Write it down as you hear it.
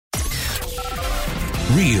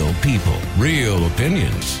Real people, real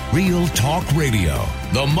opinions, real talk radio.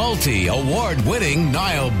 The multi-award-winning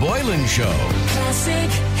Niall Boylan Show.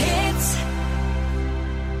 Classic hits.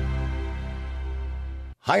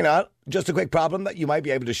 Hi, Niall. Just a quick problem that you might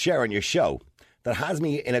be able to share on your show that has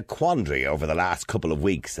me in a quandary over the last couple of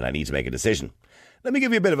weeks, and I need to make a decision. Let me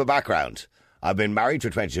give you a bit of a background. I've been married for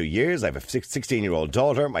 22 years. I have a 16-year-old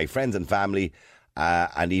daughter. My friends and family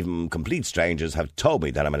and even complete strangers have told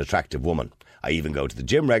me that I'm an attractive woman. I even go to the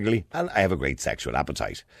gym regularly, and I have a great sexual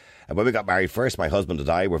appetite. And when we got married first, my husband and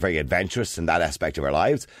I were very adventurous in that aspect of our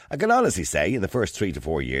lives. I can honestly say, in the first 3 to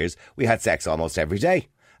 4 years, we had sex almost every day.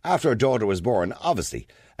 After our daughter was born, obviously,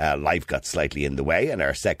 life got slightly in the way, and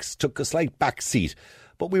our sex took a slight back seat.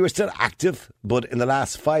 But we were still active, but in the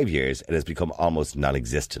last 5 years, it has become almost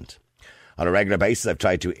non-existent. On a regular basis, I've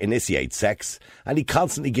tried to initiate sex, and he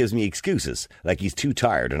constantly gives me excuses, like he's too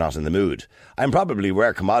tired or not in the mood. I'm probably a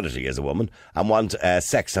rare commodity as a woman, and want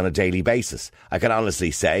sex on a daily basis. I can honestly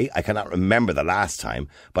say I cannot remember the last time,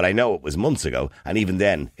 but I know it was months ago, and even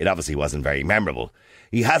then, it obviously wasn't very memorable.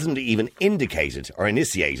 He hasn't even indicated or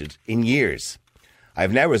initiated in years.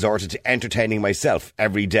 I've now resorted to entertaining myself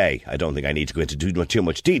every day. I don't think I need to go into too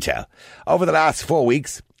much detail. Over the last 4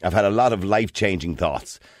 weeks, I've had a lot of life-changing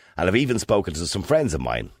thoughts, and I've even spoken to some friends of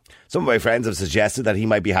mine. Some of my friends have suggested that he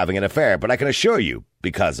might be having an affair, but I can assure you,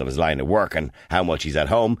 because of his line of work and how much he's at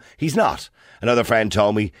home, he's not. Another friend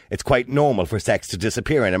told me it's quite normal for sex to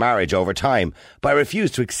disappear in a marriage over time, but I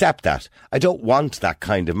refuse to accept that. I don't want that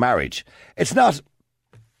kind of marriage. It's not...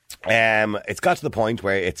 It's got to the point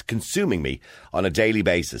where it's consuming me on a daily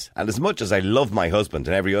basis. And as much as I love my husband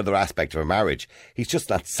and every other aspect of a marriage, he's just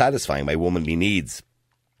not satisfying my womanly needs.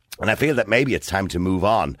 And I feel that maybe it's time to move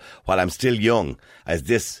on while I'm still young, as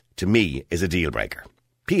this, to me, is a deal breaker.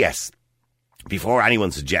 P.S. Before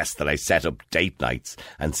anyone suggests that I set up date nights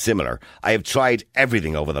and similar, I have tried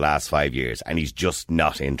everything over the last 5 years and he's just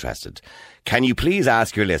not interested. Can you please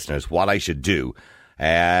ask your listeners what I should do?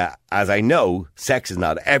 As I know, sex is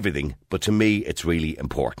not everything, but to me, it's really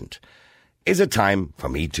important. Is it time for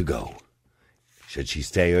me to go? Should she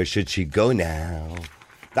stay or should she go now?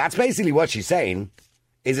 That's basically what she's saying.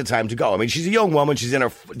 Is it time to go? I mean, she's a young woman. She's in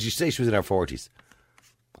her... Did you say she was in her 40s?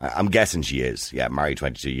 I'm guessing she is. Yeah, married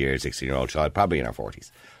 22 years, 16-year-old child, probably in her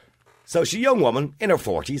 40s. So she's a young woman in her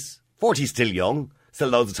 40s. 40's still young. Still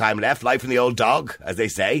loads of time left. Life in the old dog, as they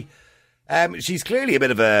say. She's clearly a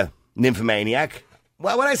bit of a nymphomaniac.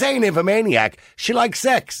 Well, when I say nymphomaniac, she likes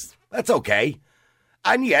sex. That's okay.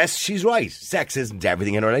 And yes, she's right. Sex isn't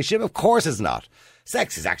everything in a relationship. Of course it's not.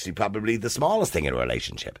 Sex is actually probably the smallest thing in a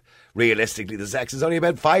relationship. Realistically, the sex is only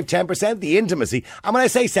about 5-10%. The intimacy. And when I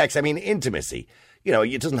say sex, I mean intimacy. You know,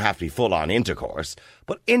 it doesn't have to be full-on intercourse.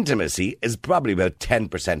 But intimacy is probably about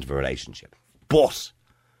 10% of a relationship. But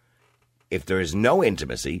if there is no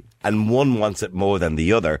intimacy and one wants it more than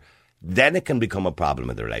the other, then it can become a problem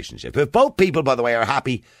in the relationship. If both people, by the way, are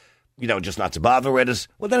happy, you know, just not to bother with it,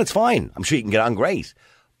 well, then it's fine. I'm sure you can get on great.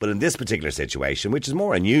 But in this particular situation, which is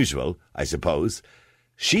more unusual, I suppose,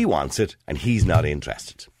 she wants it and he's not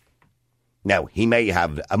interested. Now, he may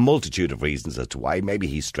have a multitude of reasons as to why. Maybe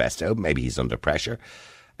he's stressed out. Maybe he's under pressure.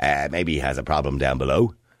 Maybe he has a problem down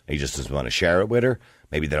below. He just doesn't want to share it with her.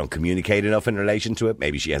 Maybe they don't communicate enough in relation to it.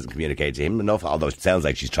 Maybe she hasn't communicated to him enough, although it sounds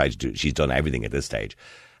like she's done everything at this stage.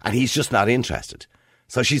 And he's just not interested.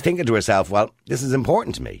 So she's thinking to herself, well, this is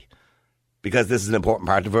important to me because this is an important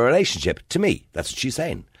part of her relationship to me. That's what she's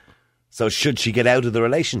saying. So should she get out of the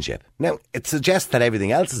relationship? Now, it suggests that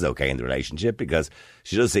everything else is okay in the relationship because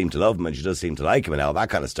she does seem to love him and she does seem to like him and all that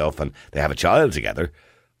kind of stuff. And they have a child together.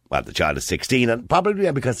 Well, the child is 16 and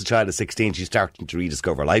probably because the child is 16, she's starting to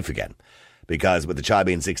rediscover life again. Because with the child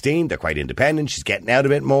being 16, they're quite independent. She's getting out a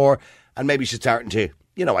bit more and maybe she's starting to,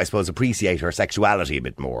 you know, I suppose appreciate her sexuality a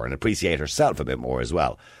bit more and appreciate herself a bit more as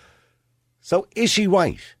well. So is she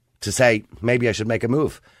right to say, maybe I should make a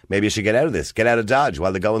move? Maybe I should get out of this, get out of Dodge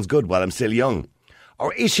while the going's good, while I'm still young?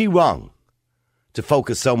 Or is she wrong to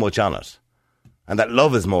focus so much on it? And that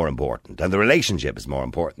love is more important and the relationship is more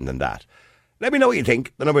important than that. Let me know what you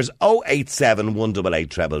think. The number is 087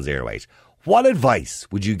 188 0008. What advice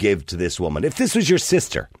would you give to this woman? If this was your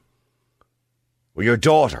sister or your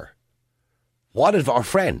daughter, or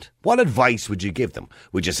friend, what advice would you give them?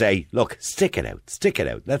 Would you say, look, stick it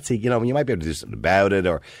out. Let's see, you know, you might be able to do something about it,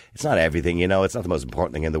 or it's not everything, you know, it's not the most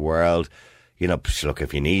important thing in the world. You know, look,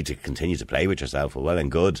 if you need to continue to play with yourself, well and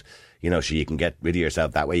good. You know, so you can get rid of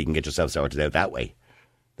yourself that way, you can get yourself sorted out that way.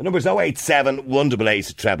 The number is 087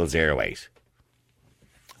 188 0008.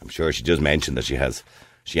 I'm sure she does mention that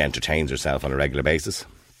she entertains herself on a regular basis.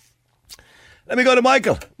 Let me go to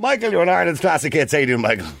Michael. Michael, you're on Ireland's Classic Hits. How you doing,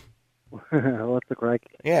 Michael? What's the crack?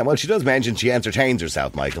 Yeah, well, she does mention she entertains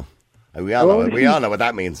herself, Michael. We all know what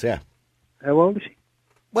that means, yeah. How old is she?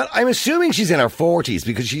 Well, I'm assuming she's in her 40s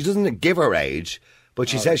because she doesn't give her age, but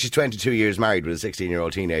she says she's 22 years married with a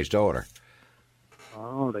 16-year-old teenage daughter.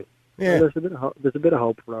 Oh, right. Yeah. Well, there's a bit of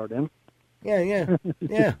hope for her then.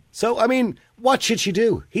 Yeah. So, I mean, what should she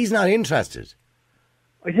do? He's not interested.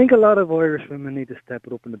 I think a lot of Irish women need to step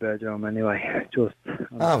it up in the bedroom anyway.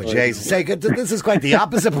 Oh, Jesus sake. This is quite the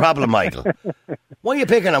opposite problem, Michael. What are you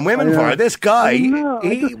picking on women for? This guy,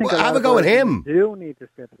 have a go at him. They do need to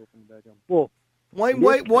step it up in the bedroom. But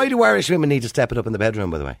why do Irish women need to step it up in the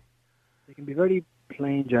bedroom, by the way? they can be very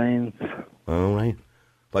plain Janes. Oh, right.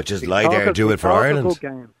 But just lie there and do it for Ireland.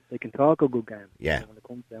 They can talk a good game. Yeah. When it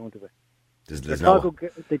comes down to it.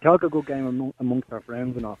 They talk a good game amongst their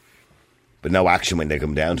friends and all. But no action when they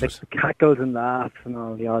come down to it. The cackles and laughs and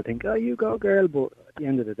all. They all think, oh, you go, girl. But at the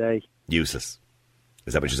end of the day... Useless.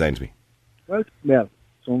 Is that what you're saying to me? Well,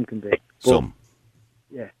 some can be. Some.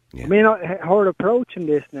 Yeah. Yeah. I mean, her approach in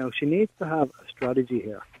this now, she needs to have a strategy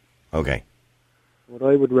here. Okay. What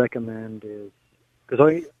I would recommend is...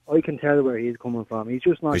 Because I can tell where he's coming from. He's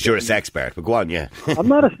just not... Because you're a sexpert, but go on, yeah. I'm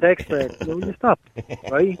not a sexpert. Will you stop?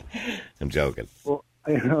 Right? I'm joking. Well,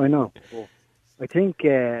 I know. Well, I think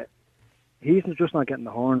he's just not getting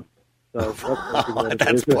the horn. So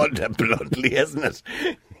that's put it bluntly, isn't it?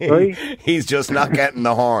 Right? He's just not getting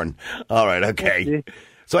the horn. All right, okay.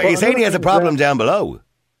 So are you Well, saying he has a problem down below?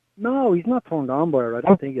 No, he's not turned on by her. I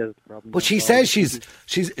don't think he has a problem. But she says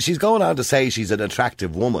she's going on to say she's an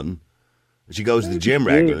attractive woman. She goes to the gym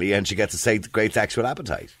regularly and she gets a great sexual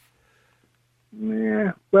appetite.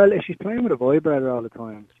 Yeah. Well, if she's playing with a vibrator all the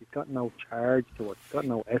time, she's got no charge to it. She's got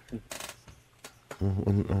no essence.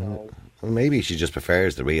 Well, maybe she just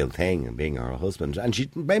prefers the real thing and being her husband. And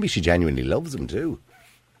maybe she genuinely loves him too.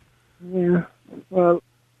 Yeah. Well,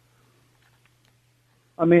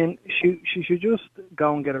 I mean, she should just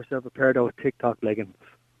go and get herself a pair of those TikTok leggings,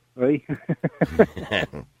 right?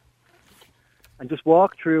 And just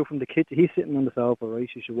walk through from the kitchen. He's sitting on the sofa, right?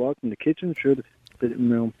 She should walk from the kitchen through the sitting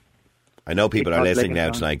room. I know people TikTok are listening now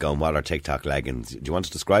leggings tonight going, what are TikTok leggings? Do you want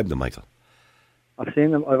to describe them, Michael? I've seen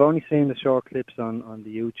them. I've only seen the short clips on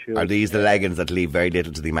the YouTube. Are these the leggings that leave very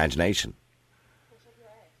little to the imagination?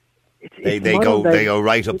 They go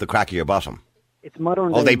right up the crack of your bottom. It's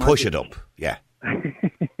modern. Oh, they push it up. Yeah.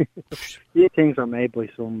 These things are made by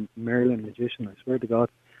some Merlin magician, I swear to God.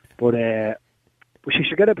 But she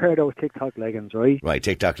should get a pair of those TikTok leggings, right? Right,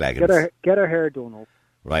 TikTok leggings. Get her hair done up.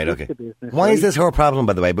 Right, okay. Business, Why is this her problem,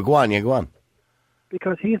 by the way? But go on, go on.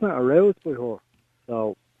 Because he's not aroused by her.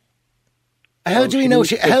 So How do we know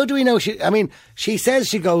she? I mean, she says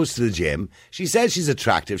she goes to the gym. She says she's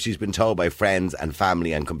attractive. She's been told by friends and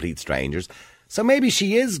family and complete strangers. So maybe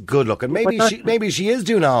she is good looking. Maybe she is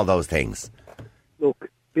doing all those things.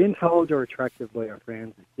 Look, being told you're attractive by your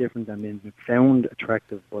friends is different than being found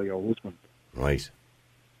attractive by your husband. Right.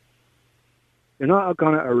 You're not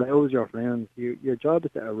going to arouse your friends. Your job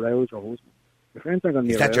is to arouse your husband. Your friends aren't going to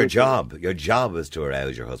be Is that your job? Your job is to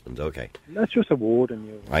arouse your husband. Okay. That's just a word in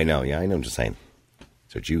you. I know. Yeah, I know. I'm just saying.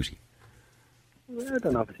 It's her duty. Well, I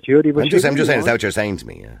don't know if it's duty, but I'm just saying. Is that what you're saying to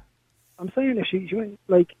me? Yeah. I'm saying if she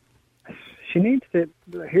needs to.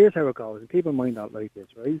 Here's how it goes. And people might not like this,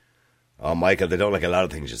 right? Oh, Michael, they don't like a lot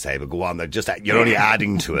of things you say, but go on. You're only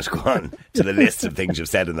adding to it. Go on to the list of things you've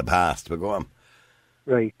said in the past. But go on.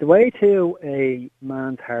 Right. The way to a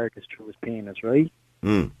man's heart is through his penis, right?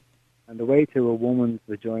 Mm. And the way to a woman's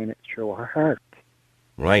vagina is through her heart.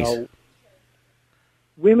 Right. So,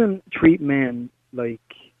 women treat men like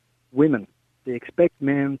women. They expect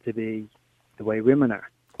men to be the way women are.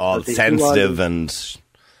 All sensitive and...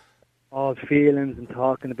 all feelings and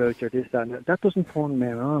talking about your this, that, and that doesn't turn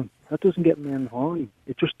men on. That doesn't get men horny.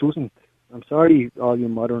 It just doesn't. I'm sorry, all you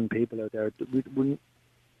modern people out there. It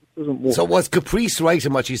doesn't work. So was Caprice right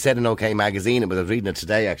in what she said in OK Magazine? I was reading it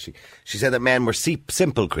today, actually. She said that men were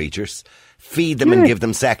simple creatures. Feed them and give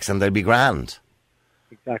them sex and they'll be grand.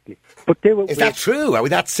 Exactly. But is that true? Are we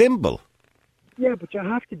that simple? Yeah, but you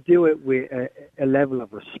have to do it with a level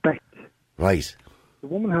of respect. Right. The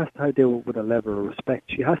woman has to do it with a level of respect.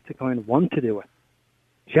 She has to kind of want to do it.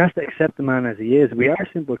 She has to accept the man as he is. We are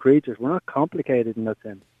simple creatures. We're not complicated in that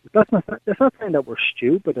sense. That's not saying that we're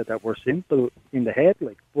stupid or that we're simple in the head,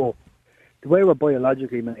 like, but the way we're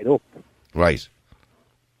biologically made up. Right.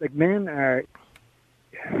 Like, men are...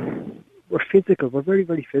 We're physical. We're very,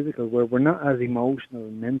 very physical. We're not as emotional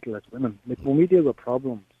and mental as women. Like, when we deal with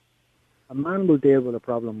problems, a man will deal with a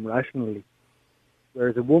problem rationally,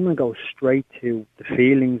 whereas a woman goes straight to the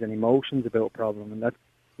feelings and emotions about a problem, and that's,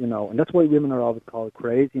 and that's why women are always called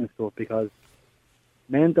crazy and stuff, because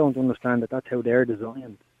Men don't understand that that's how they're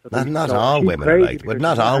designed. So Not so all she's women are crazy like, but because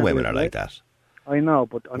not she all can't women do are it, like right? that. I know,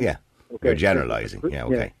 but Yeah, you're generalising. Yeah,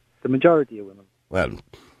 okay. The majority of women. Well,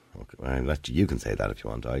 okay, you can say that if you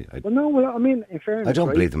want. Well, no, I mean, in fairness, I don't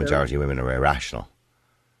right, believe the majority of women are irrational.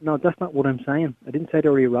 No, that's not what I'm saying. I didn't say they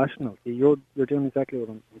were irrational. See, you're doing exactly what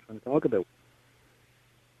I'm trying to talk about.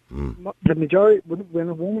 The majority, when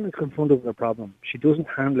a woman is confronted with a problem, she doesn't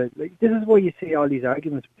handle it. Like, this is why you see all these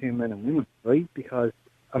arguments between men and women, right? Because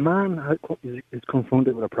a man is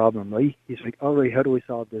confronted with a problem, right? He's like, all right, how do we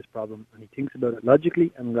solve this problem? And he thinks about it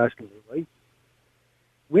logically and rationally, right?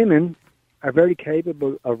 Women are very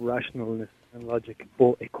capable of rationalness and logic,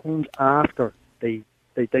 but it comes after they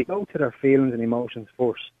go to their feelings and emotions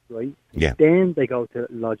first, right? Yeah. Then they go to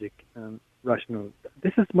logic and rational.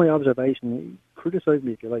 This is my observation. Criticise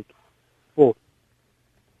me if you like. But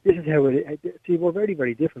this is how it is. See, we're very,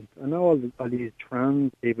 very different. I know all these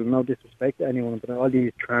trans people, no disrespect to anyone, but all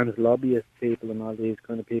these trans lobbyist people and all these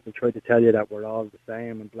kind of people try to tell you that we're all the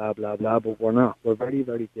same and blah, blah, blah, but we're not. We're very,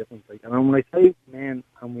 very different. Like, and when I say men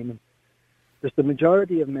and women, there's the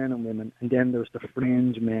majority of men and women, and then there's the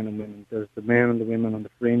fringe men and women. There's the men and the women on the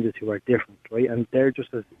fringes who are different, right? And they're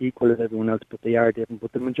just as equal as everyone else, but they are different.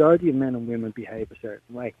 But the majority of men and women behave a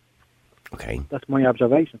certain way. Okay. That's my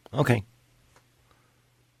observation. Okay.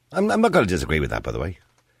 I'm not going to disagree with that, by the way.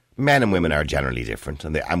 Men and women are generally different,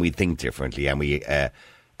 and we think differently, and we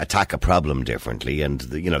attack a problem differently, and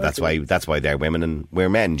that's why they're women and we're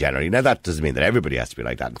men generally. Now that doesn't mean that everybody has to be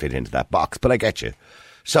like that and fit into that box, but I get you.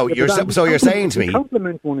 So you're saying to me, we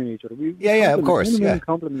compliment one another. Yeah, of course, yeah.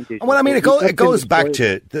 Compliment each other. Well, I mean, it goes back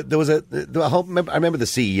to there was I remember the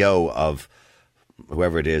CEO of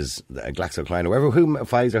whoever it is, GlaxoSmithKline,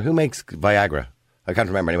 Pfizer, who makes Viagra. I can't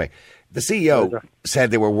remember anyway. The CEO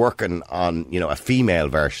said they were working on a female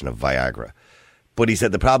version of Viagra, but he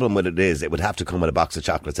said the problem with it is it would have to come with a box of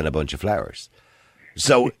chocolates and a bunch of flowers.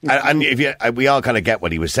 So, and we all kind of get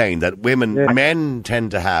what he was saying, that men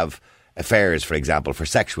tend to have affairs, for example, for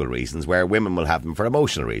sexual reasons, where women will have them for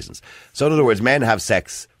emotional reasons. So in other words, men have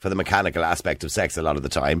sex for the mechanical aspect of sex a lot of the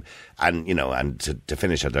time, and to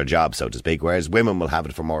finish at their job, so to speak, whereas women will have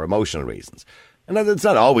it for more emotional reasons. And it's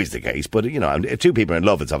not always the case, but if two people are in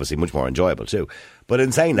love, it's obviously much more enjoyable too. But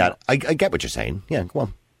in saying that, I get what you're saying. Yeah, go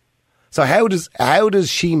on. So how does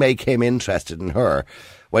she make him interested in her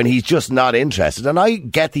when he's just not interested? And I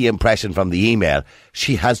get the impression from the email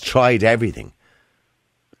she has tried everything.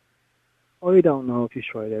 I don't know if he's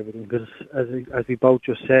tried everything, because as we both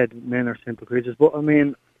just said, men are simple creatures. But I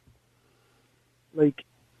mean, like,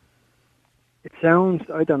 it sounds,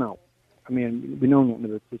 I don't know. I mean, we know nothing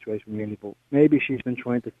about the situation really, but maybe she's been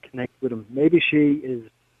trying to connect with him. Maybe she is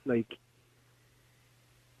like,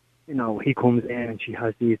 he comes in and she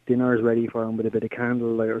has these dinners ready for him with a bit of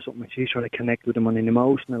candlelight or something. She's trying to connect with him on an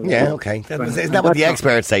emotional level. Yeah, okay. Isn't that what the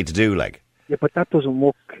experts say to do, like? Yeah, but that doesn't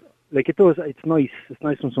work. Like, it does. It's nice. It's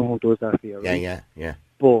nice when someone does that for you, right? Yeah.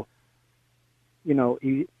 But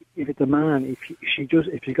if it's a man, if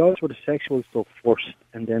she goes for the sexual stuff first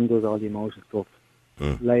and then does all the emotional stuff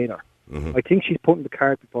later, I think she's putting the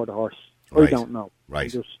cart before the horse. Right. I don't know. Right. I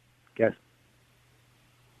just guess.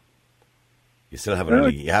 You still haven't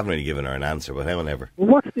really given her an answer, but whatever. Well,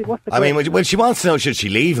 what's the I mean, well, she wants to know, should she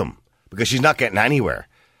leave him? Because she's not getting anywhere.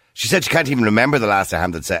 She said she can't even remember the last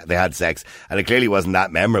time that they had sex, and it clearly wasn't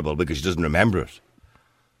that memorable because she doesn't remember it.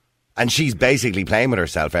 And she's basically playing with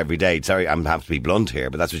herself every day. Sorry, I'm have to be blunt here,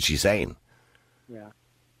 but that's what she's saying. Yeah.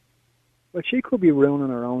 Well, she could be ruining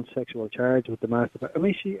her own sexual charge with the master. I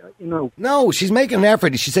mean, No, she's making an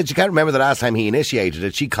effort. She said she can't remember the last time he initiated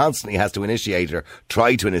it. She constantly has to initiate it or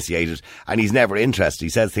try to initiate it, and he's never interested. He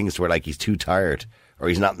says things to her like he's too tired or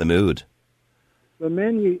he's not in the mood.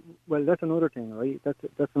 Well, that's another thing, right?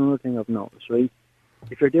 That's another thing I've noticed, right?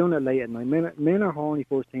 If you're doing it late at night, men are horny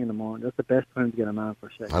first thing in the morning. That's the best time to get a man for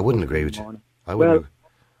sex. I wouldn't agree with you. A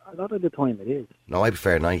lot of the time it is. No, I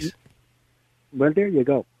prefer night. Well, there you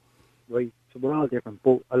go. Right, so we're all different,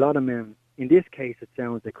 but a lot of men, in this case, it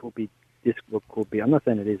sounds it could be, I'm not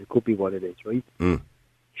saying it could be what it is, right?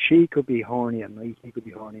 She could be horny at night, he could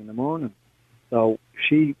be horny in the morning. So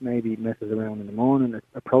she maybe messes around in the morning,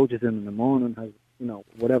 approaches him in the morning, has,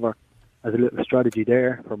 whatever, has a little strategy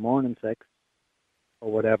there for morning sex,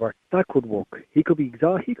 or whatever. That could work. He could be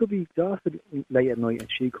exhausted late at night, and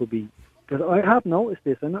she could be, because I have noticed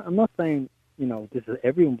this, and I'm not saying, this is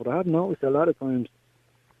everyone, but I have noticed a lot of times,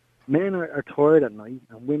 men are tired at night,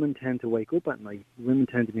 and women tend to wake up at night. Women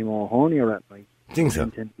tend to be more hornier at night. I think so.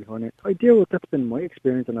 Women tend to be hornier. I deal with that's been my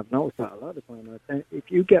experience, and I've noticed that a lot of the time. If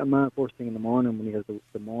you get a man first thing in the morning when he has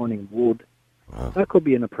the morning wood, that could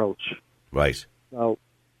be an approach. Right. So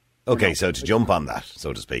Okay, so to jump on that,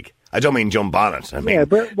 so to speak. I don't mean jump on it. I mean Yeah,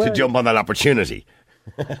 but- to well- jump on that opportunity.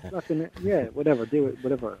 Yeah, whatever, do it,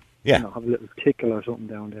 whatever. Yeah. You know, have a little tickle or something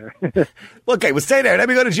down there. Okay, well, stay there. Let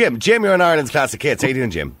me go to Jim. Jim, you're on Ireland's Classic Hits. How you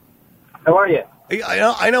doing, Jim? How are you?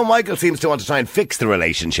 I know Michael seems to want to try and fix the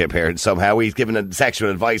relationship here somehow. He's giving a sexual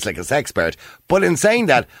advice like a sexpert. But in saying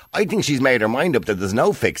that, I think she's made her mind up that there's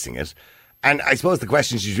no fixing it. And I suppose the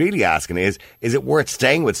question she's really asking is it worth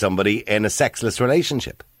staying with somebody in a sexless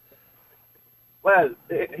relationship? Well,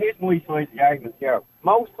 here's my side of the argument here.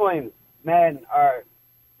 Most times, men are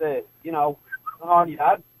the horny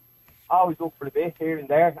lads, always look for a bit here and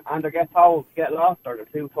there, and they get told to get lost, or they're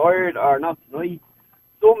too tired, or not tonight.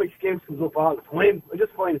 Some excuse comes up all the time. I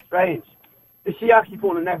just find it strange. Is she actually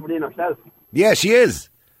putting an effort in herself? Yeah, she is.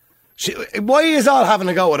 Why is all having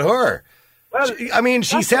a go at her? Well,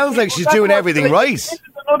 she sounds like she's doing everything right. This is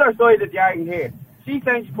another side of the argument here. She's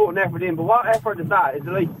saying she's putting effort in, but what effort is that? Is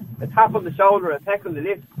it like a tap on the shoulder, a peck on the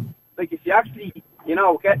lips? Like, is she actually,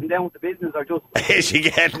 getting down to business, or just... Is she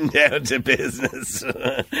getting down to business?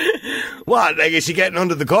 What? Like, is she getting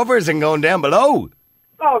under the covers and going down below?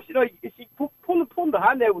 No, is she pulling the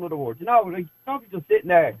hand out, in other words? Like, not just sitting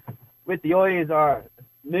there with the eyes or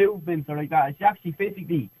movements or like that. Is she actually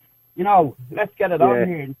physically, let's get it on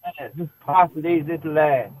here instead of just passing these little...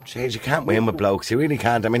 Jeez, you can't win with blokes. You really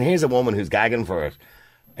can't. I mean, here's a woman who's gagging for it.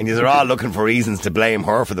 And you're all looking for reasons to blame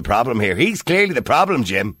her for the problem here. He's clearly the problem,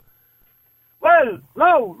 Jim. Well,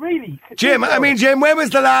 no, really. Jim, when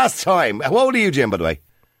was the last time? How old are you, Jim, by the way?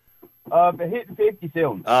 But hitting 50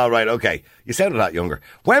 soon. Oh, right, okay. You sound a lot younger.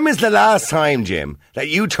 When was the last time, Jim, that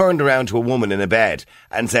you turned around to a woman in a bed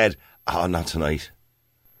and said, oh, not tonight?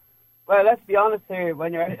 Well, let's be honest here.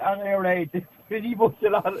 When you're at our age, it's pretty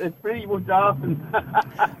much often.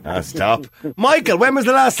 Stop. Michael, when was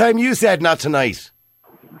the last time you said not tonight?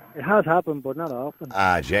 It has happened, but not often.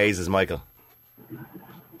 Ah, Jesus, Michael.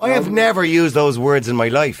 I have never used those words in my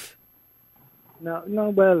life. No,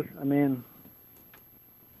 well,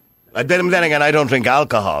 Then again, I don't drink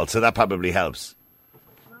alcohol, so that probably helps.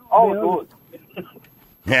 Oh, good.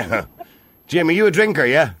 Yeah. Jim, are you a drinker,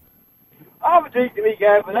 yeah? I'm a drinker the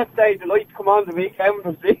weekend, but let's say the lights come on the weekend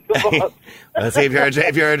when I'm single. Well, see,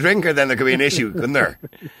 if you're a drinker, then there could be an issue, couldn't there?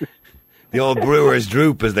 The old brewer's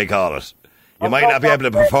droop, as they call it. You might not be able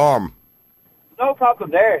to perform. No problem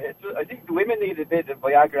there. I think the women need a bit of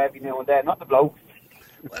Viagra every now and then, not the blokes.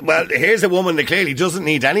 Well, here's a woman that clearly doesn't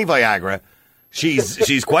need any Viagra.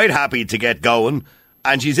 She's quite happy to get going,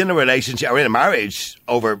 and she's in a relationship or in a marriage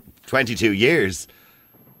over 22 years.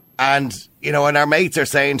 And, and our mates are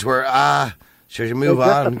saying to her, should you move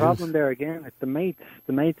That's on? the problem there again. It's the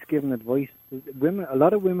mates giving advice. A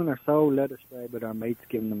lot of women are so led astray by their mates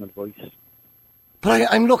giving them advice.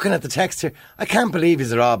 But I'm looking at the text here. I can't believe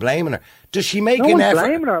they're all blaming her. Does she make No an one's effort?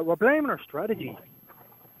 blaming her. We're blaming her strategy.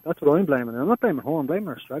 That's what I'm blaming her. I'm not blaming her. I'm blaming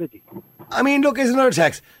her strategy. I mean, look, here's another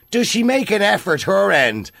text. Does she make an effort her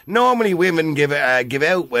end? Normally women give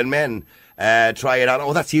out when men try it on.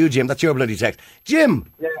 Oh, that's you, Jim. That's your bloody text.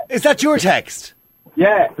 Jim, is that your text?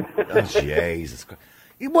 Yeah. Oh, Jesus Christ.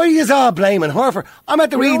 Why are you all blaming her for... I'm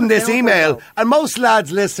at the reading this email, and most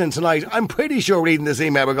lads listening tonight, I'm pretty sure reading this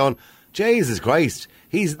email, we're going, Jesus Christ,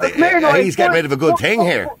 he's getting rid of a good thing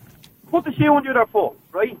here. Put the shoe on the other foot,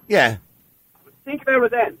 right? Yeah. Think about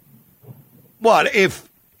it then. What, if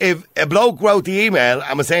a bloke wrote the email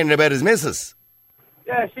and was saying it about his missus?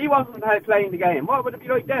 Yeah, she wasn't playing the game. What would it be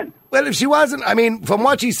like then? Well, if she wasn't, from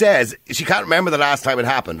what she says, she can't remember the last time it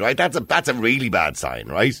happened, right? That's a really bad sign,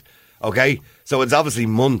 right? Okay? So it's obviously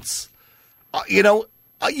months. You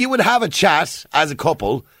would have a chat as a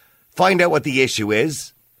couple, find out what the issue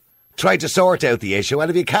is, try to sort out the issue, and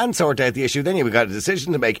if you can sort out the issue, then you've got a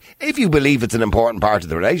decision to make if you believe it's an important part of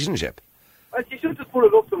the relationship. Well, she should just put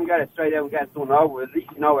it up to him and get it straight out and get it done over. At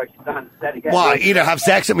least you know where she stands instead of getting... What, either have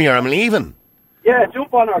sex with me or I'm leaving? Yeah,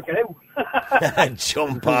 jump on her, get out.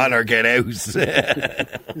 Jump on or get out.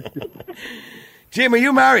 Jim, are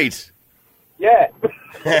you married? Yeah.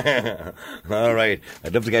 All right.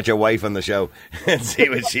 I'd love to get your wife on the show and see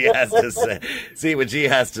what she has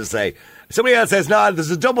to say. Somebody else says, no,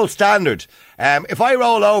 there's a double standard. If I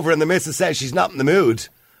roll over and the missus says she's not in the mood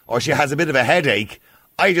or she has a bit of a headache,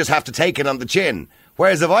 I just have to take it on the chin.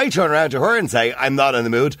 Whereas if I turn around to her and say, I'm not in the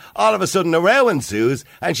mood, all of a sudden a row ensues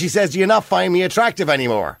and she says, do you not find me attractive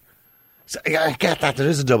anymore? So, I get that. There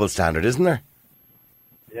is a double standard, isn't there?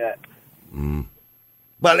 Yeah.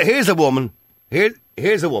 Well, here's a woman.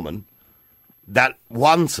 Here's a woman that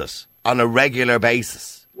wants it on a regular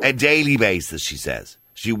basis, a daily basis, she says.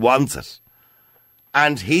 She wants it.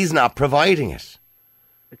 And he's not providing it.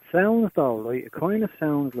 It sounds, though, like, it kind of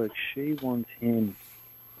sounds like she wants him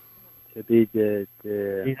to be the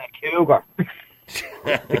He's a cougar.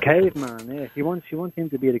 the caveman. Yeah, she wants him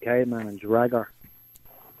to be the caveman and drag her,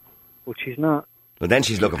 but she's not. But then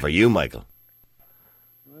she's looking for you, Michael.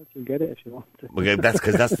 Well, she'll get it if she wants to. Okay, that's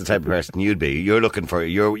because that's the type of person you'd be. You're looking for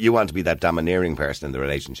you want to be that domineering person in the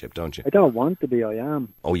relationship, don't you? I don't want to be. I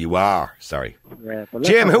am. Oh, you are. Sorry, Yeah, but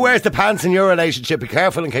Jim. Who wears the pants in your relationship? Be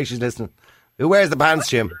careful in case she's listening. Who wears the pants,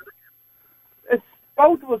 Jim? It's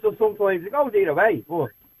both of us sometimes. It goes either way. But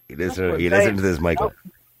You listen to this, Michael.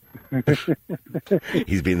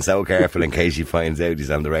 He's been so careful in case he finds out he's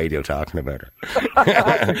on the radio talking about her.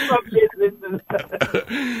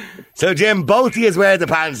 So, Jim, both of you wear the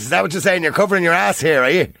pants. Is that what you're saying? You're covering your ass here, are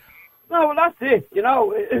you? No, well, that's it. You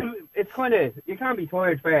know, it's kind of, you can't be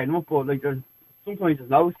tired fair enough, but like, sometimes there's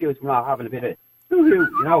no excuse for not having a bit of,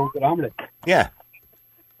 you know, get on with it. Yeah.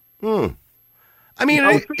 I mean,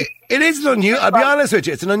 it is an unusual. I'll be honest with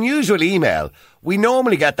you, it's an unusual email. We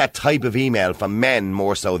normally get that type of email from men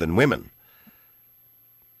more so than women.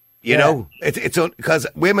 You know, it's because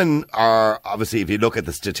women are obviously, if you look at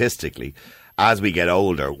the statistically, as we get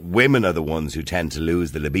older, women are the ones who tend to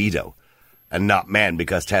lose the libido, and not men,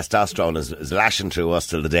 because testosterone is lashing through us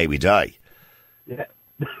till the day we die. Yeah.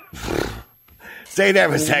 Stay there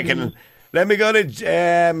for a second. Let me go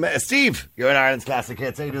to Steve. You're in Ireland's Classic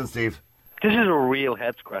Hits. How you doing, Steve? This is a real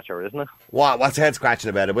head scratcher, isn't it? What's head scratching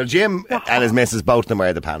about it? Well, Jim and his missus, both of them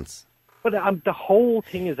wear the pants. But the whole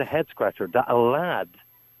thing is a head scratcher. That a lad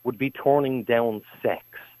would be turning down sex.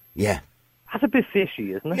 Yeah. That's a bit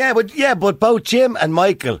fishy, isn't it? Yeah, but both Jim and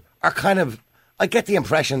Michael are kind of, I get the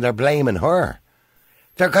impression they're blaming her.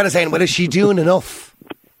 They're kind of saying, well, is she doing enough?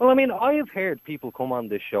 Well, I mean, I have heard people come on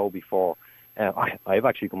this show before. I've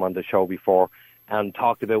actually come on this show before and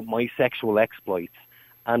talked about my sexual exploits.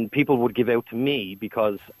 And people would give out to me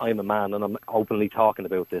because I'm a man and I'm openly talking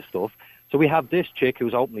about this stuff. So we have this chick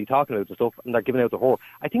who's openly talking about the stuff and they're giving out to her.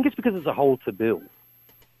 I think it's because it's a whole taboo.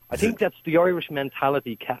 I think that's the Irish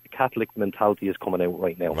mentality, Catholic mentality is coming out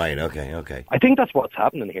right now. Right, okay. I think that's what's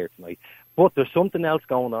happening here tonight. But there's something else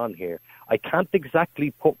going on here. I can't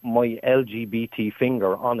exactly put my LGBT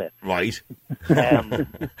finger on it. Right.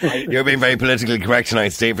 You're being very politically correct tonight,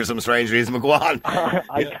 Steve, for some strange reason, but go on.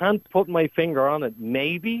 I can't put my finger on it.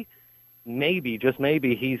 Maybe, just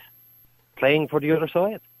maybe, he's playing for the other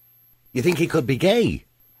side. You think he could be gay?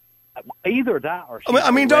 Either that or...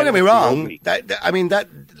 I mean, don't get me wrong.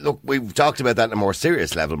 Look, we've talked about that on a more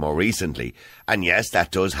serious level more recently. And yes,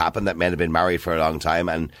 that does happen, that men have been married for a long time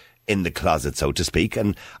and in the closet, so to speak.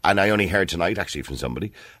 And I only heard tonight, actually, from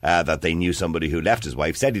somebody, that they knew somebody who left his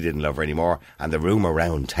wife, said he didn't love her anymore. And the rumour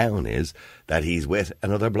around town is that he's with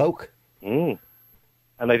another bloke. And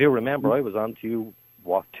I do remember I was on to you,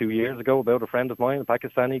 2 years ago, about a friend of mine, a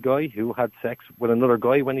Pakistani guy, who had sex with another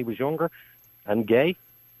guy when he was younger and gay.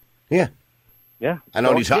 Yeah. Yeah. And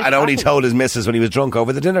only told his missus when he was drunk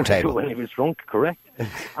over the dinner table. When he was drunk, correct.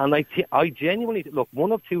 And I genuinely... Look,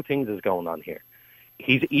 one of two things is going on here.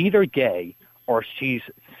 He's either gay or she's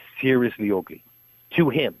seriously ugly. To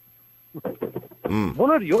him. One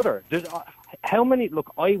or the other. There's how many...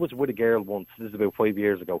 Look, I was with a girl once, this is about 5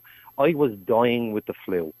 years ago. I was dying with the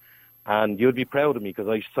flu. And you'd be proud of me because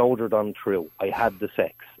I soldiered on through. I had the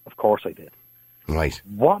sex. Of course I did. Right.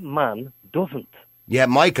 What man doesn't? Yeah,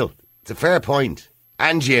 Michael, it's a fair point.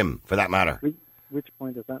 And Jim, for that matter. Which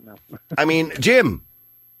point is that now? I mean, Jim.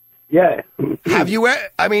 Yeah. Have you...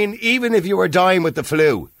 I mean, even if you were dying with the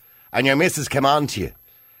flu and your missus came on to you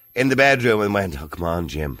in the bedroom and went, oh, come on,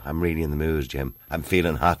 Jim, I'm really in the mood, Jim. I'm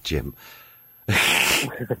feeling hot, Jim.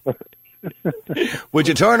 Would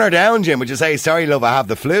you turn her down, Jim? Would you say, sorry, love, I have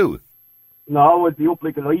the flu? No, it'd be up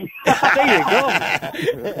like a light. There you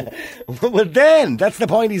go. Well, then, that's the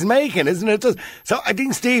point he's making, isn't it? So I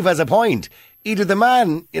think Steve has a point. Either the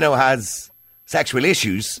man, has sexual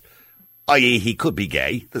issues, i.e. he could be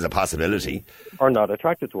gay, there's a possibility. Or not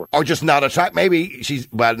attracted to her. Or just not attracted. Maybe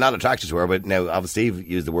she's, not attracted to her, but now, obviously, Steve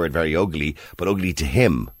used the word very ugly, but ugly to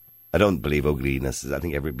him. I don't believe ugliness is, I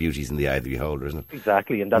think every beauty's in the eye of the beholder, isn't it?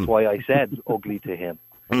 Exactly, and that's why I said ugly to him.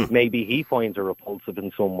 Maybe he finds her repulsive in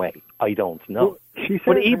some way. I don't know.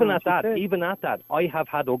 But even at that, I have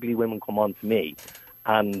had ugly women come on to me,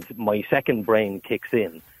 and my second brain kicks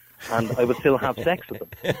in, and I would still have sex with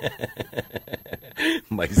them.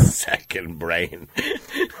 My second brain.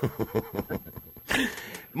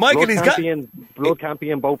 Michael, blood can't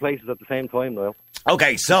be in both places at the same time, though.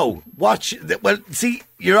 Okay, so see,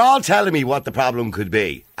 you're all telling me what the problem could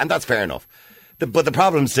be, and that's fair enough. But the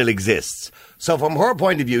problem still exists. So from her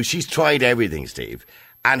point of view, she's tried everything, Steve.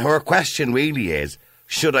 And her question really is,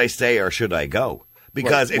 should I stay or should I go?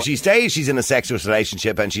 Because if she stays, she's in a sexual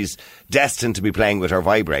relationship and she's destined to be playing with her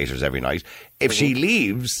vibrators every night. If she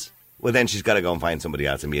leaves, well, then she's got to go and find somebody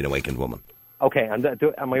else and be an awakened woman. Okay, and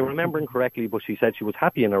am I remembering correctly, but she said she was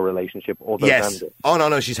happy in her relationship other Yes. than this? Oh,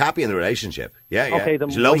 no, she's happy in the relationship. Yeah, yeah. Okay,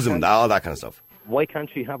 then she loves why him, can't- all that kind of stuff. Why can't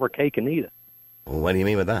she have her cake and eat it? Well, what do you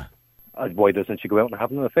mean with that? Why doesn't she go out and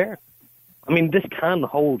have an affair? I mean, this can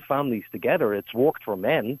hold families together. It's worked for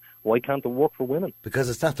men. Why can't it work for women? Because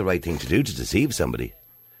it's not the right thing to do to deceive somebody.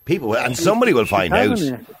 People, and somebody will find out.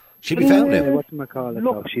 having it. She'll be found out. Whatchamacallit,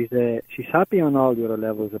 though? She's happy on all the other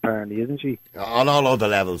levels, apparently, isn't she? On all other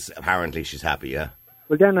levels, apparently, she's happy, yeah.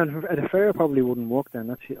 Well, then an affair probably wouldn't work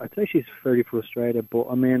then. I'd say she's fairly frustrated, but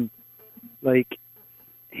I mean, like,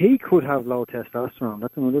 he could have low testosterone.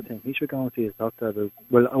 That's another thing. He should go and see his doctor.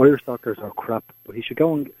 Well, Irish doctors are crap, but he should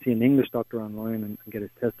go and see an English doctor online and get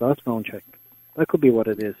his testosterone checked. That could be what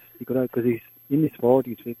it is. He could have, because he's in his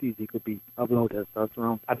 40s, 50s, he could have low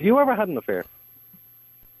testosterone. Have you ever had an affair?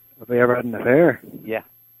 Have I ever had an affair? Yeah.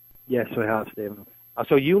 Yes, I have, Stephen.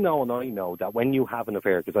 So you know and I know that when you have an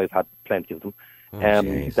affair, because I've had plenty of them,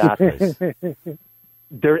 jeez. that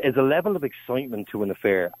there is a level of excitement to an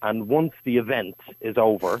affair, and once the event is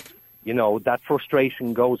over, you know, that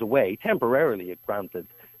frustration goes away, temporarily, granted,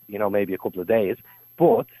 you know, maybe a couple of days,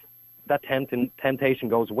 but that temptation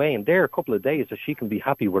goes away, and there are a couple of days that she can be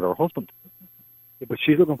happy with her husband. Yeah, but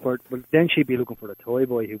she's looking for, but then she'd be looking for the toy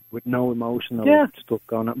boy who with no emotional stuff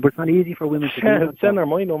going on. But it's not easy for women to do that. Send her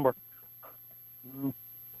my number.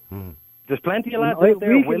 There's plenty of lads out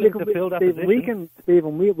there willing to fill that position.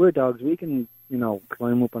 Stephen, we're dogs. We can, you know,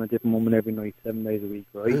 climb up on a different woman every night, 7 days a week,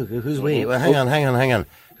 right? Who's we? Well, hang on.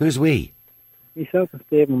 Who's we? Myself and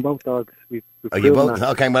Stephen, both dogs. We've Are you proven both? that.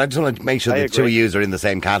 Okay, but I just want to make sure I the two of agree. you are in the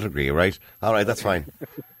same category, right? All right, that's fine.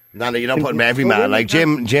 No, you're not putting every man. Like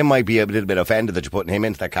Jim might be a little bit offended that you're putting him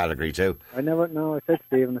into that category too. I said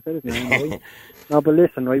Stephen, I said his name, right? No, but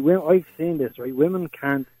listen, right, I've seen this, right? Women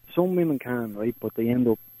can't, some women can, right, but they end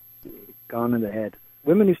up gone in the head.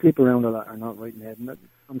 Women who sleep around a lot are not right in the head. I'm sorry,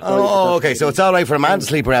 but Oh, that's okay, the so way it's all right for a man to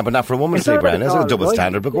sleep around, but not for a woman to It's sleep not around. at That's a all, double right?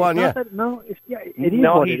 standard, but go on, It's yeah. not that- No, it is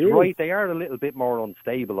No, what he's it is. right. They are a little bit more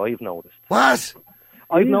unstable, I've noticed. What?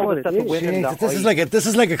 I've is noticed what that it the is. women Jeez, that this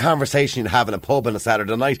is like a conversation you'd have in a pub on a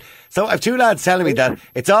Saturday night. So I've two lads telling me that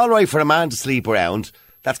it's all right for a man to sleep around.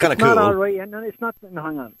 That's kind of It's cool. not all right, and it's not. No,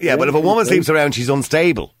 hang on. Yeah, but if a woman sleeps around, she's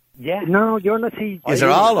unstable. Yeah. No, you're not. See, Yes, they're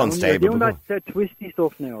all unstable, You're doing but that twisty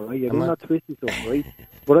stuff now, right? You're Am doing I? that twisty stuff, right?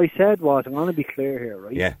 What I said was, I'm going to be clear here,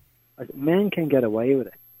 right? Yeah. Men can get away with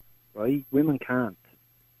it, right? Women can't.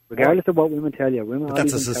 Regardless of what women tell you, women. But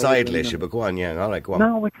that's a all these societal women- issue, but go on, yeah. All right, go on.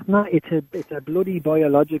 No, it's not. It's a bloody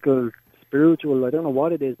biological, spiritual. I don't know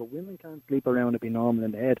what it is, but women can't sleep around and be normal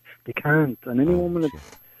in the head. They can't, and any woman that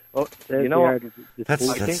says you know they what? are,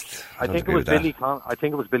 That's- I don't think agree it was with that. Billy. I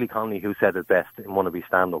think it was Billy Connolly who said it best in one of his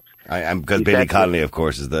stand-ups. Because He Billy said- Connolly, of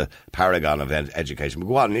course, is the paragon of education. But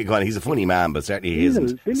go on. He's a funny man, but certainly he He's a-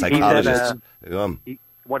 isn't a Billy- psychologist. He Go on.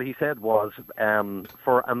 What he said was,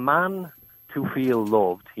 for a man to feel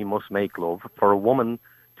loved, he must make love. For a woman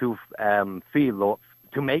to feel love,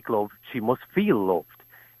 to make love, she must feel loved.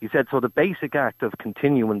 He said, so the basic act of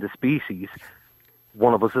continuing the species,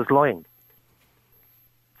 one of us is lying.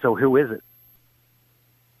 So who is it?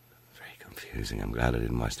 Very confusing. I'm glad I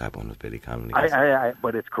didn't watch that one with Billy Connolly.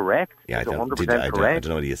 But it's correct. Yeah, It's I 100% don't correct.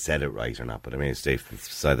 know whether you said it right or not, but I mean, it's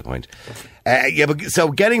beside the point. Yeah, but so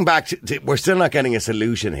getting back to we're still not getting a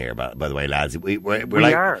solution here, by the way, lads. We're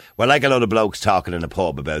like a lot of blokes talking in a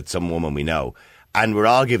pub about some woman we know, and we're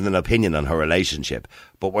all giving an opinion on her relationship,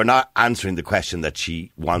 but we're not answering the question that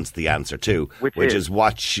she wants the answer to, which is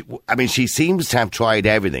what she seems to have tried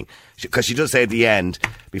everything. Because she does say at the end,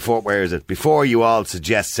 before you all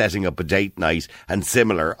suggest setting up a date night and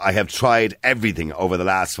similar, I have tried everything over the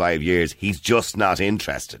last 5 years. He's just not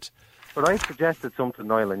interested. But I suggested something,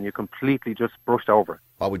 Niall, and you completely just brushed over it.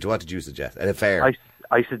 What did you suggest? An affair?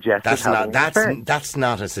 I suggested having an affair. That's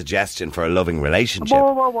not a suggestion for a loving relationship.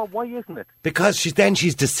 Whoa, why isn't it? Because she's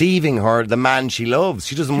deceiving the man she loves.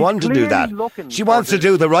 She doesn't want to do that. clearly looking She for wants to the-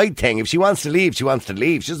 do the right thing. If she wants to leave, she wants to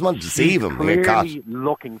leave. She doesn't want to deceive him. and get caught. Clearly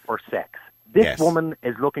looking for sex. This Yes. woman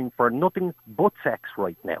is looking for nothing but sex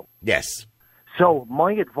right now. Yes. So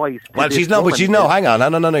my advice to Well, this she's no, but woman she's no. is- Hang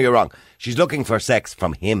on, no, you're wrong. She's looking for sex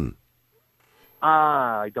from him.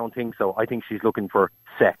 I don't think so. I think she's looking for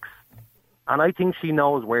sex. And I think she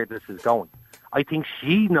knows where this is going. I think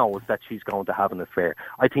she knows that she's going to have an affair.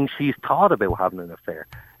 I think she's thought about having an affair.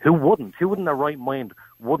 Who wouldn't? Who in their right mind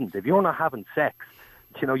wouldn't? If you're not having sex,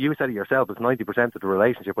 you know, you said it yourself, it's 90% of the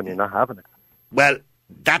relationship when you're not having it. Well,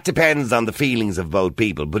 that depends on the feelings of both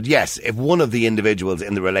people. But yes, if one of the individuals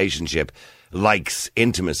in the relationship likes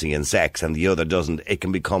intimacy and sex and the other doesn't, it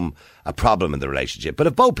can become a problem in the relationship. But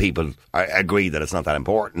if both people agree that it's not that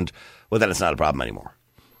important, well, then it's not a problem anymore.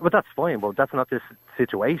 But that's fine. But that's not this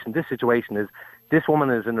situation. This situation is this woman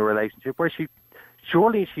is in a relationship where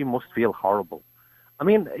surely she must feel horrible. I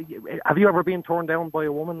mean, have you ever been torn down by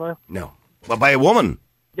a woman, Niall? No. Well, by a woman?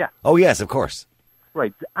 Yeah. Oh, yes, of course.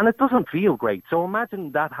 Right. And it doesn't feel great. So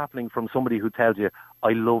imagine that happening from somebody who tells you,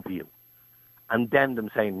 I love you. And then them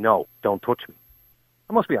saying, no, don't touch me.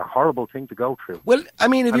 That must be a horrible thing to go through. Well, I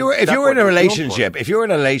mean, if you're in a relationship,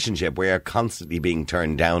 where you're constantly being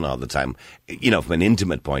turned down all the time, you know, from an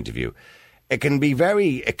intimate point of view, it can be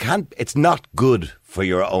it's not good for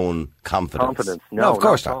your own confidence. No, of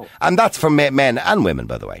course not. And that's for men and women,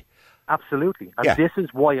 by the way. Absolutely. And this is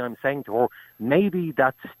why I'm saying to her, maybe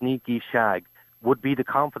that sneaky shag would be the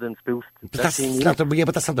confidence boost. But that's not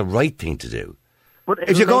the right thing to do. But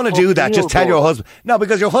if you're going to do that, just tell your husband. No,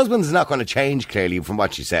 because your husband's not going to change clearly from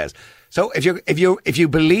what she says. So if you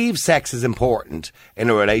believe sex is important in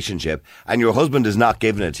a relationship and your husband is not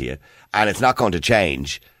giving it to you and it's not going to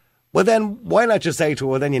change, well then why not just say to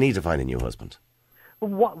her, well then you need to find a new husband.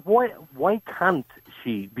 Why can't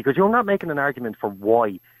she? Because you're not making an argument for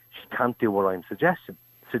why she can't do what I'm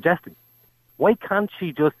suggesting. Why can't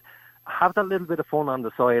she just have that little bit of fun on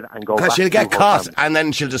the side and go back? Because she'll get caught and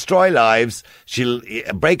then she'll destroy lives. She'll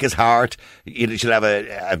break his heart. She'll have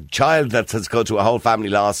a child that has to go through a whole family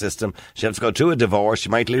law system. She'll have to go through a divorce. She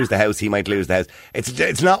might lose the house. He might lose the house.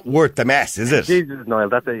 It's not worth the mess, is it? Jesus, Niall,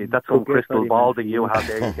 that's some crystal ball that you have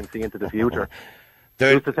there. You can see into the future.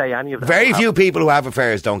 Just to say any of that. Very few people who have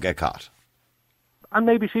affairs don't get caught. And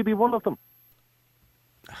maybe she'd be one of them.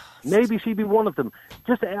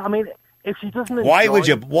 Just, I mean, if she doesn't. Why would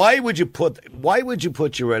you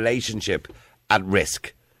put your relationship at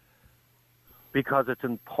risk? Because it's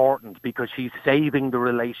important. Because she's saving the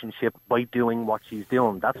relationship by doing what she's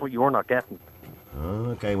doing. That's what you're not getting.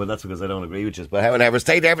 Okay, well that's because I don't agree with you. But however,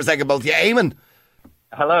 stay there for a second, both of you. Eamon.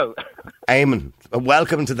 Hello. Eamon,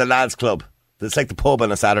 welcome to the Lads Club. It's like the pub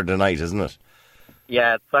on a Saturday night, isn't it?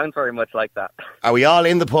 Yeah, it sounds very much like that. Are we all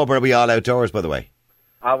in the pub or are we all outdoors, by the way?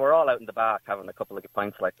 We're all out in the back having a couple of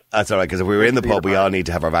pints. That's all right, because if we were in the pub, we all need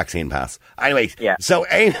to have our vaccine pass. Anyway, yeah. So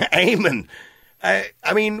Eamon,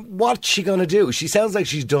 I mean, what's she going to do? She sounds like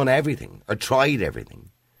she's done everything or tried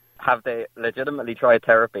everything. Have they legitimately tried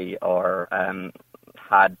therapy or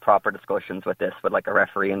had proper discussions with this with like a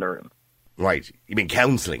referee in the room? Right. You mean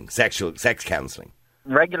counselling, sex counselling?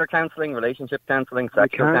 Regular counselling, relationship counselling,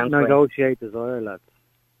 sexual counselling. You can't negotiate desire, lads.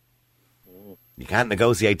 You can't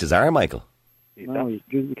negotiate desire, Michael? No, you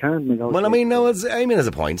can't negotiate. Well, I mean, no, as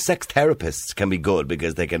a point, sex therapists can be good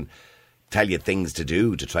because they can tell you things to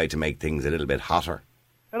do to try to make things a little bit hotter.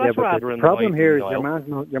 Well, yeah, but the problem here is your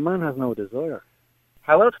man has no desire.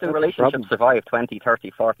 How else do relationships survive 20, 30,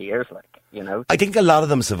 40 years, you know? I think a lot of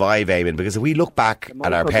them survive, Eamon, because if we look back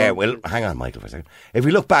at our parents... Well, hang on, Michael, for a second. If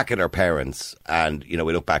we look back at our parents and, you know,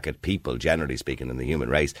 we look back at people, generally speaking, in the human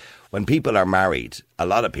race, when people are married, a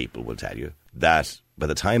lot of people will tell you that by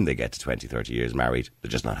the time they get to 20, 30 years married, they're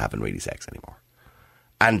just not having really sex anymore.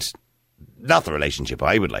 And not the relationship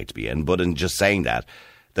I would like to be in, but in just saying that,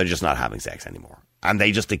 they're just not having sex anymore. And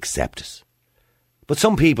they just accept it. But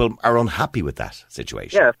some people are unhappy with that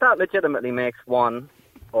situation. Yeah, if that legitimately makes one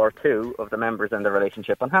or two of the members in the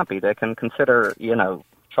relationship unhappy, they can consider, you know,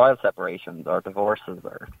 child separations or divorces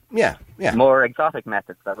or more exotic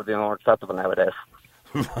methods that would be more acceptable nowadays.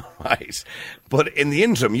 Right. But in the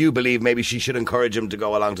interim, you believe maybe she should encourage him to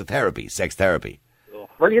go along to therapy, sex therapy.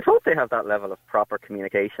 Well, you'd hope they have that level of proper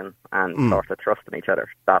communication and sort of trust in each other.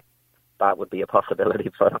 That would be a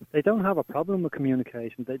possibility for them. They don't have a problem with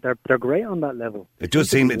communication. They're great on that level. It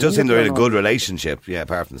does seem they're in a good relationship, yeah,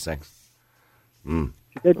 apart from the sex.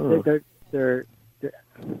 It's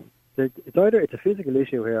a physical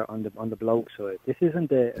issue here on the bloke side. This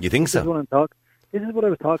isn't the. You think so? This is what I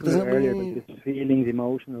was talking about earlier. About this feelings,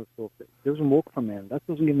 emotional stuff. It doesn't work for men. That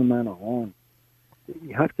doesn't give a man a home.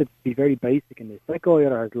 You have to be very basic in this. That guy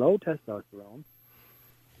either has low testosterone,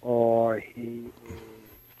 or he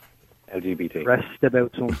LGBT. Stressed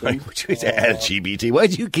about something. LGBT. Why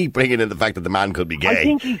do you keep bringing in the fact that the man could be gay? I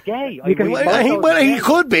think he's gay. He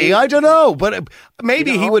could be. I don't know, but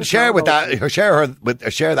maybe he would share that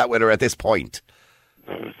with her at this point.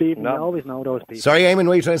 Stephen, you always know those people. Sorry, Eamon,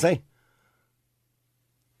 what are you trying to say?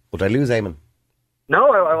 Would I lose Eamon? No,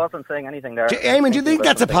 I wasn't saying anything there. Eamon, do you think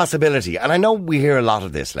that's a possibility? And I know we hear a lot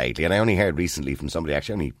of this lately, and I only heard recently from somebody,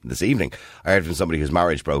 actually only this evening, I heard from somebody whose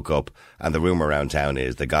marriage broke up, and the rumour around town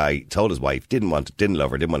is the guy told his wife, didn't love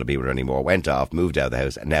her, didn't want to be with her anymore, went off, moved out of the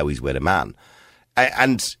house, and now he's with a man.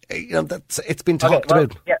 And, it's been talked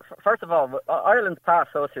about. Yeah, first of all, Ireland's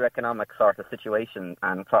past socioeconomic sort of situation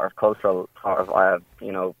and sort of cultural sort of,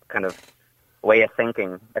 kind of way of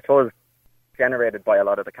thinking, I suppose, generated by a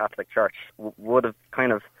lot of the Catholic Church, would have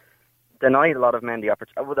kind of denied a lot of men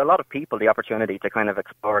a lot of people the opportunity to kind of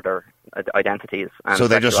explore their identities. And so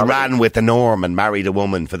they just ran with the norm and married a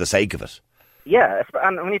woman for the sake of it. Yeah,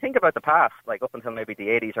 and when you think about the past, like up until maybe the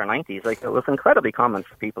 80s or 90s, like it was incredibly common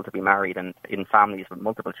for people to be married and in families with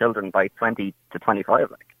multiple children by 20 to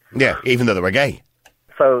 25. Like. Yeah, even though they were gay.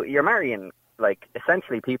 So you're marrying, like,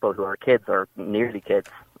 essentially people who are kids or nearly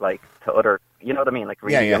kids, like, to other, you know what I mean, like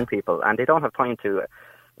really young people, and they don't have time to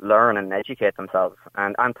learn and educate themselves.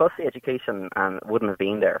 And plus the education wouldn't have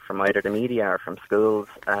been there from either the media or from schools,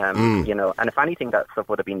 and if anything, that stuff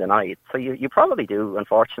would have been denied. So you probably do,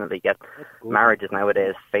 unfortunately, get marriages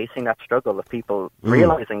nowadays facing that struggle of people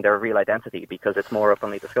realising their real identity because it's more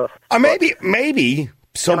openly discussed. Or maybe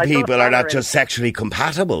some people are not just sexually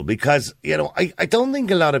compatible because, I don't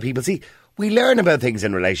think a lot of people... See, we learn about things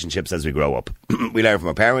in relationships as we grow up. We learn from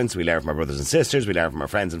our parents, we learn from our brothers and sisters, we learn from our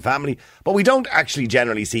friends and family, but we don't actually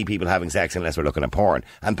generally see people having sex unless we're looking at porn.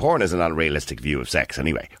 And porn is an unrealistic view of sex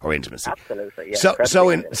anyway, or intimacy. Absolutely, yeah.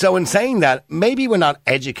 So in saying that, maybe we're not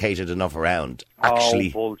educated enough around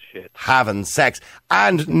actually having sex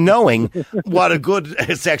and knowing what a good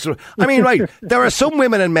sexual... I mean, right, there are some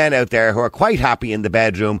women and men out there who are quite happy in the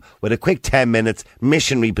bedroom with a quick 10 minutes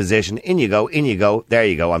missionary position. In you go, there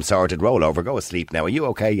you go, I'm sorted, roll over, go asleep now. Are you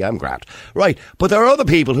okay? Yeah, I'm grand. Right, but there are other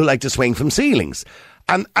people who like to swing from ceilings.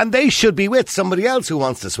 And they should be with somebody else who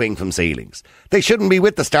wants to swing from ceilings. They shouldn't be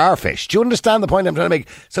with the starfish. Do you understand the point I'm trying to make?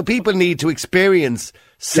 So people need to experience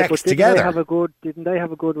sex together. Didn't they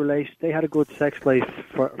have a good relation? They had a good sex life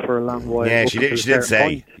for a long while. Yeah, she did say.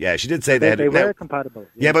 Point. Yeah, she did say they were compatible.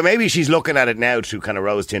 Yeah, but maybe she's looking at it now through kind of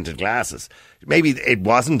rose-tinted glasses. Maybe it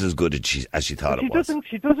wasn't as good as she thought it was.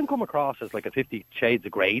 She doesn't come across as like a 50 Shades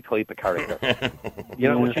of Grey type of character.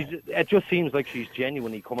 It just seems like she's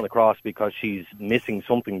genuinely coming across because she's missing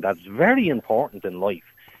something that's very important in life.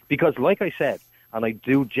 Because, like I said, and I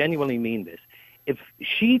do genuinely mean this, if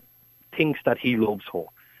she thinks that he loves her,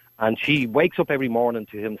 and she wakes up every morning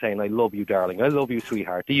to him saying, I love you, darling, I love you,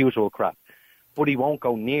 sweetheart, the usual crap, but he won't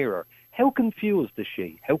go near her, how confused is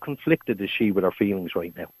she? How conflicted is she with her feelings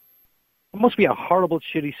right now? It must be a horrible,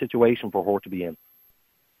 shitty situation for her to be in.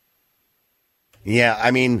 Yeah,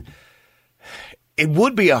 I mean, it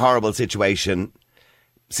would be a horrible situation.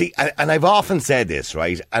 See, and I've often said this,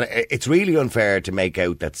 right? And it's really unfair to make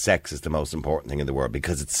out that sex is the most important thing in the world,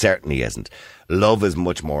 because it certainly isn't. Love is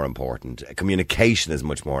much more important. Communication is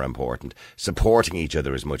much more important. Supporting each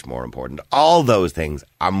other is much more important. All those things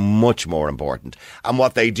are much more important. And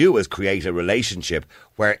what they do is create a relationship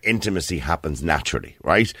where intimacy happens naturally,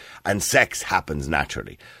 right? And sex happens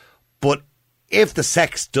naturally. But if the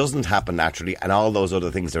sex doesn't happen naturally and all those other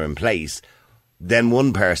things are in place, then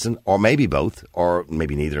one person, or maybe both, or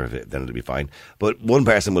maybe neither of it, then it'll be fine, but one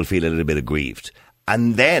person will feel a little bit aggrieved.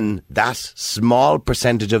 And then that small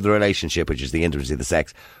percentage of the relationship, which is the intimacy of the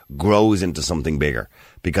sex, grows into something bigger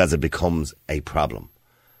because it becomes a problem.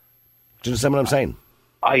 Do you understand what I'm saying?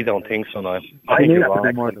 I don't think so, no.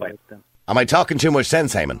 Am I talking too much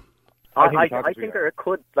sense, Eamon? I think it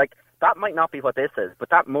could, like, that might not be what this is, but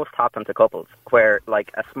that must happen to couples where, like,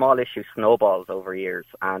 a small issue snowballs over years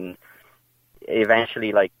and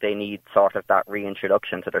eventually, like, they need sort of that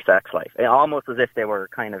reintroduction to their sex life. Almost as if they were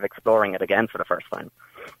kind of exploring it again for the first time.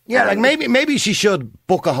 Yeah, like maybe she should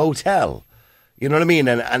book a hotel. You know what I mean?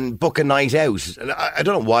 And book a night out. And I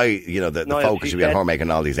don't know why, the focus should be on her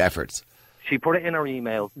making all these efforts. She put it in her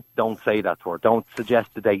email, don't say that to her. Don't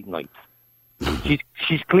suggest the date nights.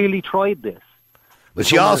 She's clearly tried this. But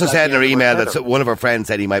she also said in her email that one of her friends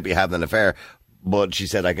said he might be having an affair. But she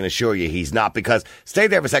said, I can assure you he's not, because... Stay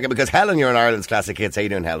there for a second, because Helen, you're in Ireland's Classic Hits. How you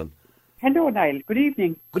doing, Helen? Hello, Niall. Good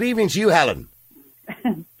evening. Good evening to you, Helen.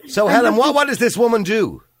 So, Helen, what does this woman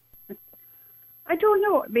do? I don't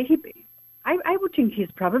know. I would think he's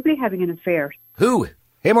probably having an affair. Who?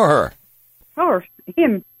 Him or her? Her.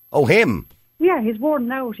 Him. Oh, him. Yeah, he's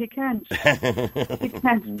worn out. He can't. He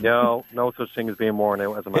can't. No such thing as being worn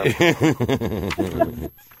out as a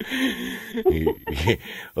man.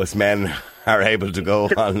 Us men are able to go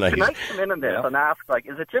all night. Can I come in on this and ask, like,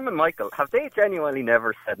 is it Jim and Michael, have they genuinely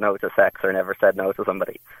never said no to sex or never said no to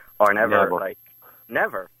somebody? Or never. Like,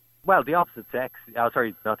 never? Well, the opposite sex. Oh,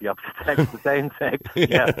 sorry, not the opposite sex, the same sex.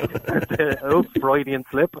 Yeah. Oops, Freudian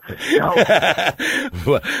slip. No.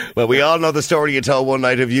 Well, we all know the story you told one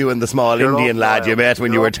night of you and the small Indian lad you met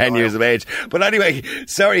when you were 10 years of age. But anyway,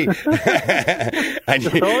 sorry. And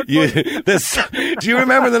do you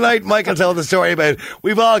remember the night Michael told the story about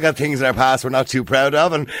we've all got things in our past we're not too proud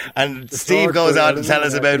of, and Steve goes on to tell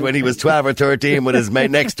us about when he was 12 or 13 with his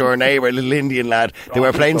next door neighbour, a little Indian lad. They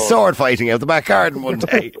were playing sword fighting out the back garden one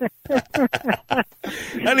day.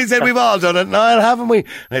 And he said, we've all done it, Niall, haven't we? And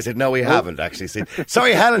I said, no, we haven't actually.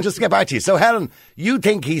 Sorry, Helen, just to get back to you. So, Helen, you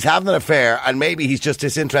think he's having an affair and maybe he's just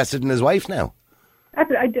disinterested in his wife now?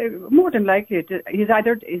 More than likely, he's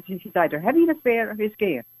either having an affair or he's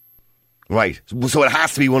gay. Right. So it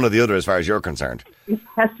has to be one or the other as far as you're concerned. It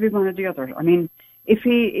has to be one or the other. I mean, if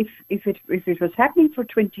it was happening for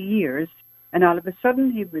 20 years and all of a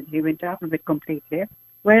sudden he went off of it completely,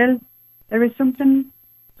 well, there is something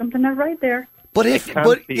not right there. But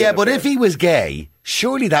if he was gay,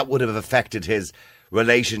 surely that would have affected his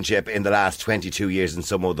relationship in the last 22 years in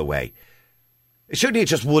some other way. Surely it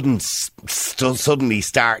just wouldn't suddenly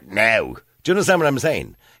start now. Do you understand what I'm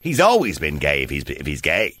saying? He's always been gay if he's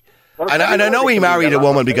gay. And I know he married a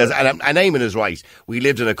woman because, and Eamon is right, we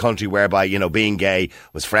lived in a country whereby, being gay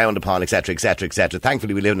was frowned upon, etc., etc., etc.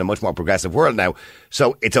 Thankfully, we live in a much more progressive world now,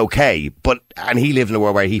 so it's okay. And he lived in a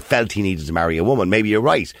world where he felt he needed to marry a woman. Maybe you're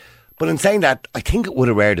right. But in saying that, I think it would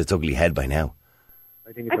have reared its ugly head by now.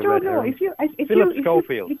 I don't know. Philip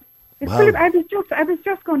Schofield. Philip, I was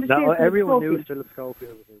just going to say. No, everyone knew Philip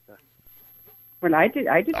Schofield was like that. Well, I didn't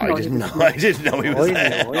know he was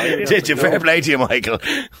that. Did you? Fair play to you, Michael.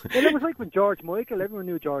 Well, it was like with George Michael. Everyone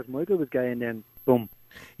knew George Michael was gay, and then boom.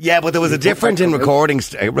 Yeah, but there was a difference in recording.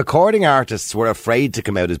 Recording artists were afraid to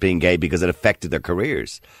come out as being gay because it affected their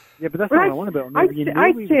careers. Yeah, but that's what I want about. I'd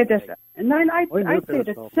say that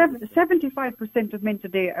 75% of men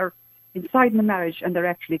today are inside in a marriage and they're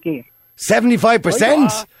actually gay.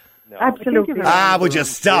 75%? No. Absolutely. Would you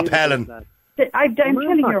stop, Helen? I'm telling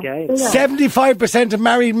you, 75% of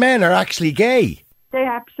married men are actually gay. They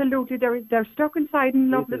absolutely, they're stuck inside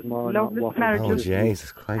in loveless marriages. Oh,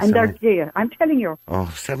 Jesus Christ. And they're gay. I'm telling you.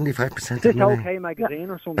 Oh, 75% This OK magazine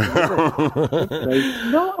or something.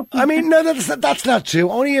 No. I mean, no, that's not true.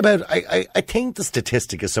 Only about, I think the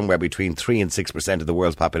statistic is somewhere between 3 and 6% of the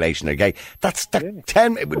world's population are gay. That's 10.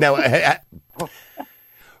 Now,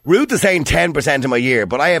 Ruth is saying 10% in my year,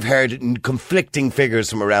 but I have heard conflicting figures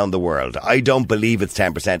from around the world. I don't believe it's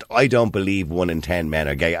 10%. I don't believe 1 in 10 men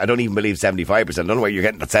are gay. I don't even believe 75%. I don't know where you're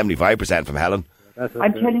getting that 75% from, Helen.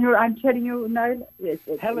 I'm telling you, Niall.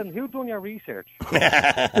 Helen, who done your research?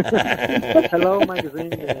 Hello,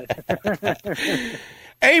 magazine.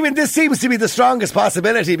 Eamon, this seems to be the strongest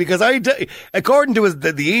possibility because according to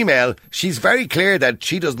the email, she's very clear that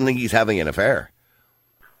she doesn't think he's having an affair.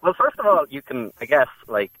 Well, first of all, you can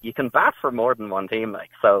bat for more than one team,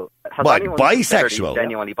 so has what, anyone bisexual?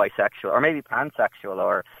 Genuinely bisexual, or maybe pansexual,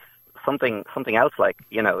 or something else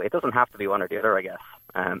it doesn't have to be one or the other, I guess.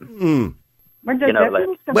 Well,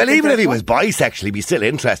 even if he was bisexual, he'd be still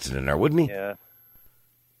interested in her, wouldn't he? Yeah.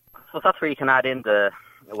 So that's where you can add in the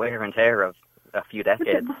wear and tear of a few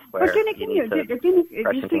decades, where you need to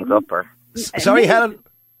freshen things up. Sorry, Helen.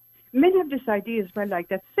 Men have this idea as well, like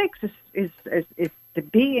that sex is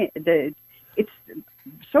it's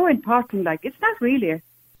so important. Like it's not really.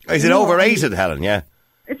 Is it overrated, Helen? Yeah.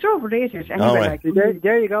 It's overrated. Anyway, right.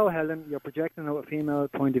 There you go, Helen. You're projecting a female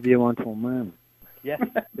point of view onto a man. Yes.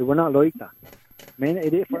 We're not like that. Men,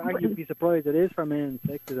 it is for you'd be surprised. It is for men.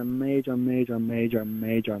 Sex is a major.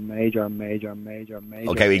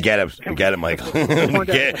 Okay, we get it, Michael.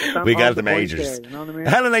 we get the majors. There, you know what I mean?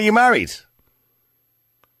 Helen, are you married?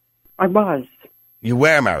 I was. You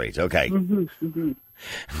were married, okay. Mm-hmm.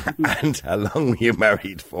 And how long were you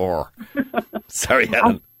married for? Sorry,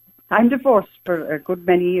 Helen. I'm divorced for a good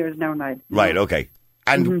many years now, Niall. Right, okay.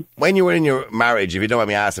 And when you were in your marriage, if you don't mind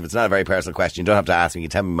me asking, if it's not a very personal question, you don't have to ask me, you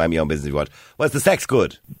can tell me my own business if you want. Was the sex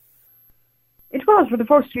good? It was for the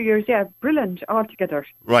first 2 years, yeah. Brilliant altogether.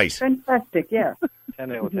 Right. Fantastic, yeah.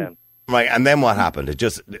 10 out of 10. Right, and then what happened? Did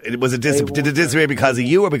it disappear because of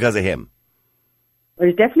you or because of him? Well,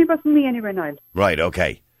 it definitely wasn't me anyway, Niall. Right,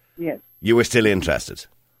 okay. Yes. You were still interested?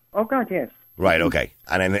 Oh, God, yes. Right, okay.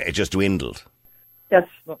 And then it just dwindled? That's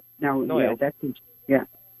Niall. that's it. Yeah.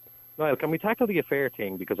 Niall, can we tackle the affair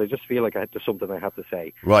thing? Because I just feel like there's something I have to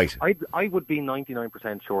say. Right. I would be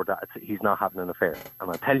 99% sure that he's not having an affair. And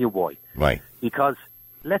I'll tell you why. Right. Because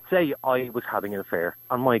let's say I was having an affair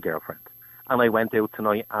on my girlfriend. And I went out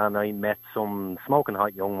tonight and I met some smoking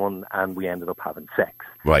hot young one and we ended up having sex.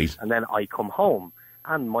 Right. And then I come home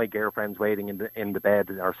and my girlfriend's waiting in the bed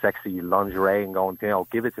in her sexy lingerie and going,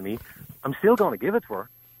 give it to me, I'm still going to give it to her,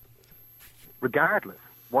 regardless.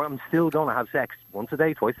 Well, I'm still going to have sex once a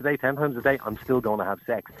day, twice a day, 10 times a day. I'm still going to have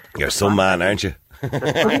sex. You're some man, aren't you? The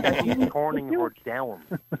fact that he's turning her down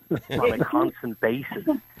on a constant basis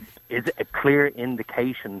is a clear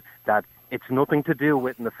indication that it's nothing to do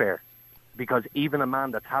with an affair. Because even a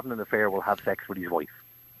man that's having an affair will have sex with his wife.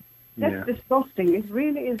 That's disgusting. It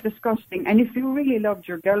really is disgusting. And if you really loved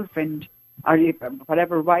your girlfriend or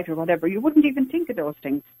whatever, wife or whatever, you wouldn't even think of those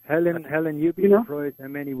things. Helen, you'd be surprised how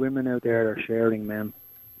many women out there are sharing men.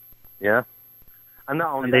 Yeah. And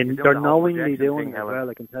not only they're knowingly doing it as well,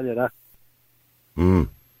 I can tell you that.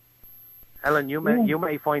 Helen, you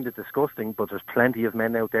may find it disgusting, but there's plenty of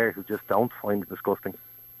men out there who just don't find it disgusting.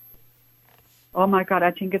 Oh my God, I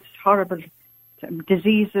think it's horrible.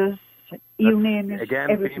 Diseases, you name it. Again,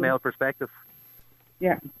 everything. Female perspective.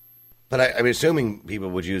 Yeah. But I'm assuming people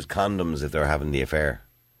would use condoms if they're having the affair.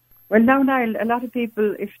 Well, now, Niall, a lot of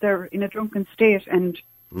people, if they're in a drunken state and,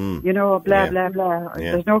 blah, blah, blah,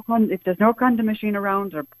 if there's no condom machine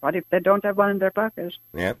around, or what if they don't have one in their pocket?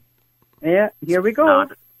 Yeah. Yeah, here we go.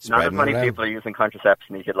 Not as many people are using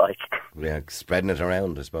contraception as you'd like. Yeah, spreading it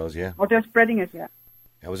around, I suppose, yeah. Or they're spreading it, yeah.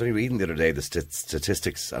 I was only reading the other day the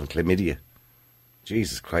statistics on chlamydia.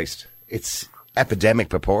 Jesus Christ. It's epidemic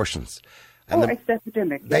proportions. And it's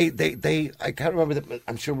epidemic. They I can't remember,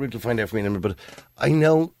 I'm sure Ruth will find out for me in a minute, but I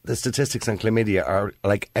know the statistics on chlamydia are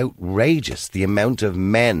like outrageous, the amount of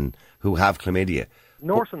men who have chlamydia.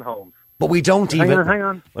 Nursing homes. But we don't even... Hang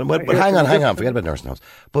on. But hang on, forget about nursing homes.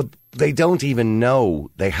 But they don't even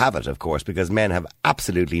know they have it, of course, because men have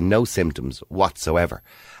absolutely no symptoms whatsoever.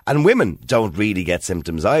 And women don't really get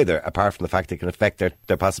symptoms either, apart from the fact it can affect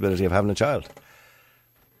their possibility of having a child.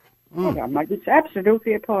 It's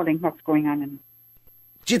absolutely appalling what's going on.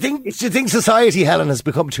 Do you think society, Helen, has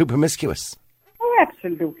become too promiscuous? Oh,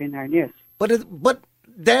 absolutely, now, yes. But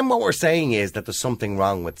then what we're saying is that there's something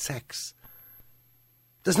wrong with sex.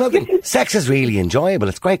 There's nothing. Sex is really enjoyable.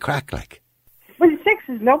 It's great crack, like. Well, sex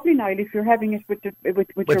is lovely, Niall, if you're having it with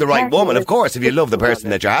the right woman, of course. If you love the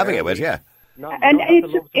person that you're having it with, yeah. And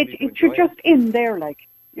it should just end there, like,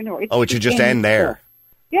 it should just end there.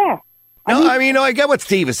 Yeah. No, I get what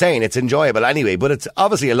Steve is saying. It's enjoyable anyway, but it's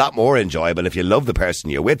obviously a lot more enjoyable if you love the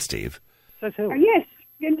person you're with, Steve. Says who? Yes,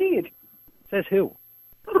 indeed. Says who?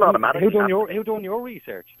 Who done your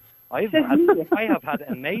research? I have had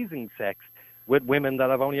amazing sex with women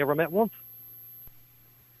that I've only ever met once.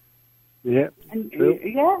 Yeah.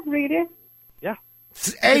 Yeah, really? Yeah.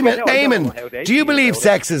 Eamon, do you believe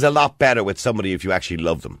sex is a lot better with somebody if you actually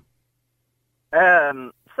love them?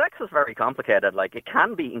 Sex is very complicated. Like, it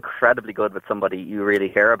can be incredibly good with somebody you really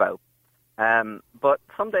care about. But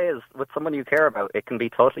some days with someone you care about, it can be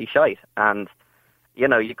totally shite. And,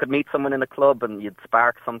 you could meet someone in a club and you'd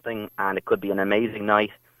spark something and it could be an amazing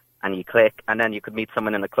night and you click. And then you could meet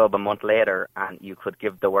someone in a club a month later and you could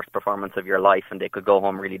give the worst performance of your life and they could go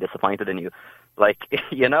home really disappointed in you. Like,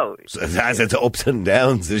 So it has its ups and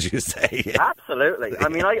downs, as you say. Absolutely. I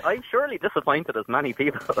mean, I surely disappointed as many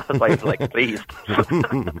people as I pleased.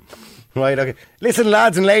 Right, okay. Listen,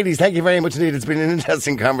 lads and ladies, thank you very much indeed. It's been an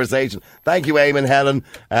interesting conversation. Thank you, Eamon, Helen,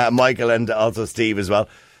 Michael, and also Steve as well.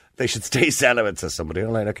 They should stay celibate, says somebody.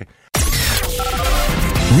 All right, okay.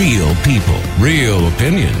 Real people, real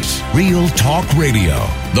opinions, real talk radio.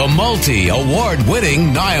 The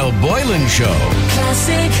multi-award-winning Niall Boylan Show.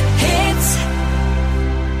 Classic hits.